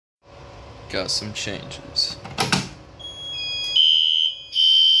got some changes.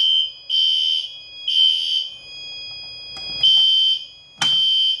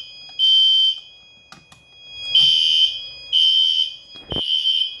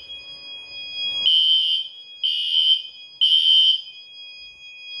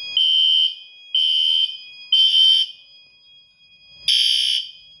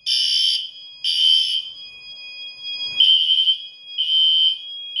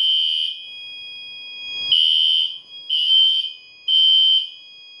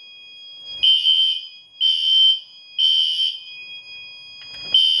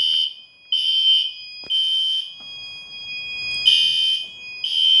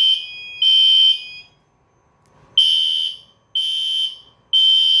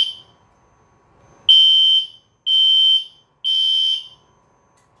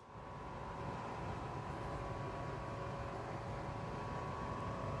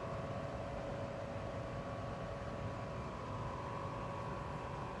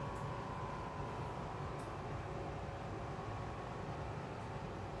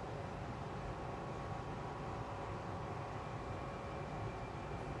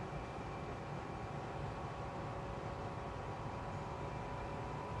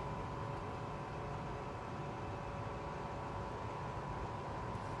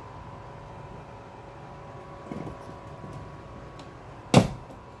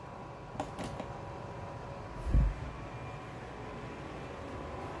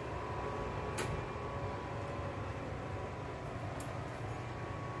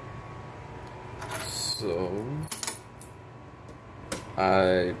 So,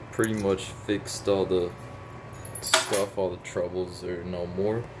 I pretty much fixed all the stuff, all the troubles are no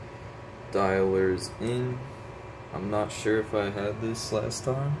more. Dialer's in. I'm not sure if I had this last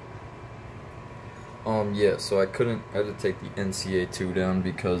time. Yeah, so I had to take the NCA2 down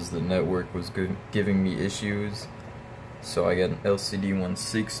because the network was giving me issues. So I got an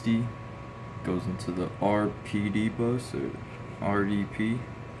LCD-160, goes into the RPD bus, or RDP.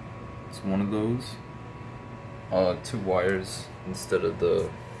 It's one of those. 2 wires instead of the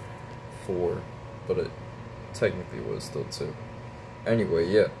 4, but it technically was still 2. Anyway,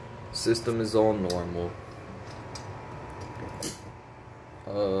 yeah, system is all normal.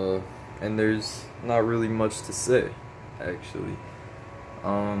 And there's not really much to say, actually.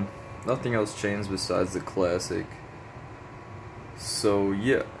 Nothing else changed besides the classic. So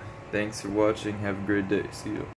yeah, thanks for watching, have a great day, see ya.